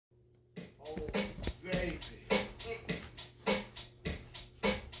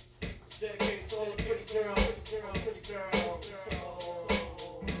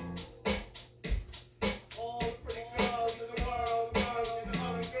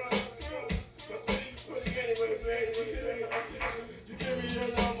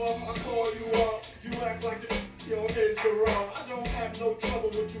I don't have no trouble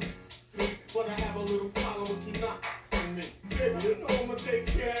with you, but I have a little problem with you not with me. Baby, you know I'ma take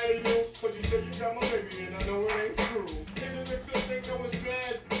care of you, but you said you got my baby and I know it ain't true. Isn't it a good thing though it's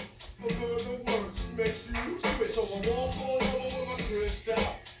bad? For good or worse, makes you switch. So I walk all over with my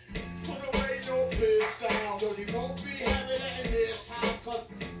crystal. Put away your pistol. So you won't be having that in this house, cause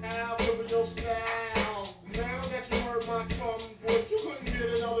I'll cover your style. Now that you heard my tongue, boy, you couldn't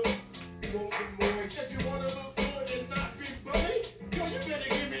get another broken boy. If you wanna look good and not be bunny, yo, you better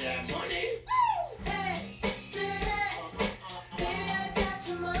give me that money.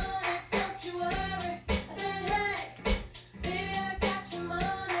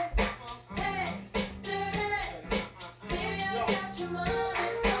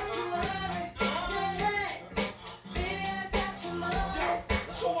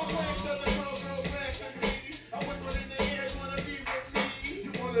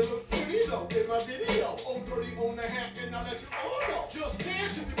 In my video, oh dirty on the hat and I let you all know. Just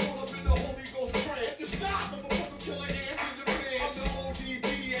dance if you pull up in the Holy Ghost trance. If you stop, I'ma put them killer hands in your pants. I'm the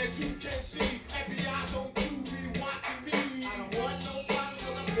ODB as you can see. FBI, don't you be watching me. I don't want no problems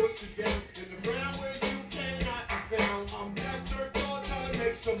when I put you down in the ground where you cannot be found. I'm that dirt dog trying to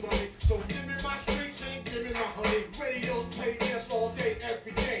make some money. So give me my streets and give me my honey. Radios play this all day,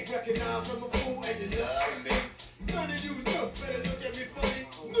 every day. Recognize I'm a